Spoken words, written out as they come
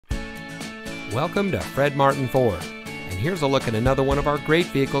Welcome to Fred Martin Ford, and here's a look at another one of our great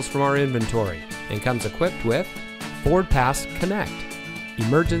vehicles from our inventory, and comes equipped with Ford Pass Connect,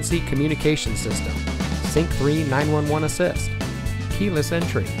 Emergency Communication System, Sync 3 911 Assist, Keyless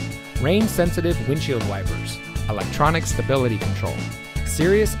Entry, Rain-Sensitive Windshield Wipers, Electronic Stability Control,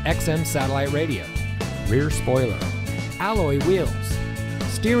 Sirius XM Satellite Radio, Rear Spoiler, Alloy Wheels,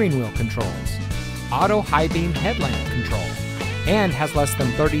 Steering Wheel Controls, Auto High Beam Headlamp Control, and has less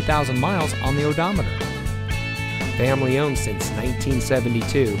than 30,000 miles on the odometer. Family owned since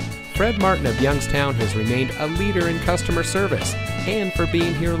 1972, Fred Martin of Youngstown has remained a leader in customer service and for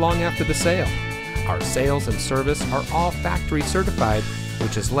being here long after the sale. Our sales and service are all factory certified,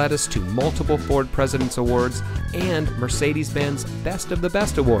 which has led us to multiple Ford President's Awards and Mercedes-Benz Best of the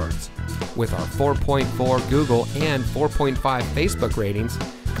Best Awards. With our 4.4 Google and 4.5 Facebook ratings,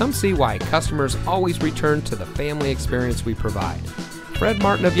 come see why customers always return to the family experience we provide. Fred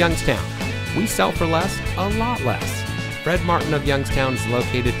Martin of Youngstown. We sell for less, a lot less. Fred Martin of Youngstown is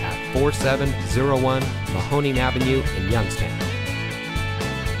located at 4701 Mahoning Avenue in Youngstown.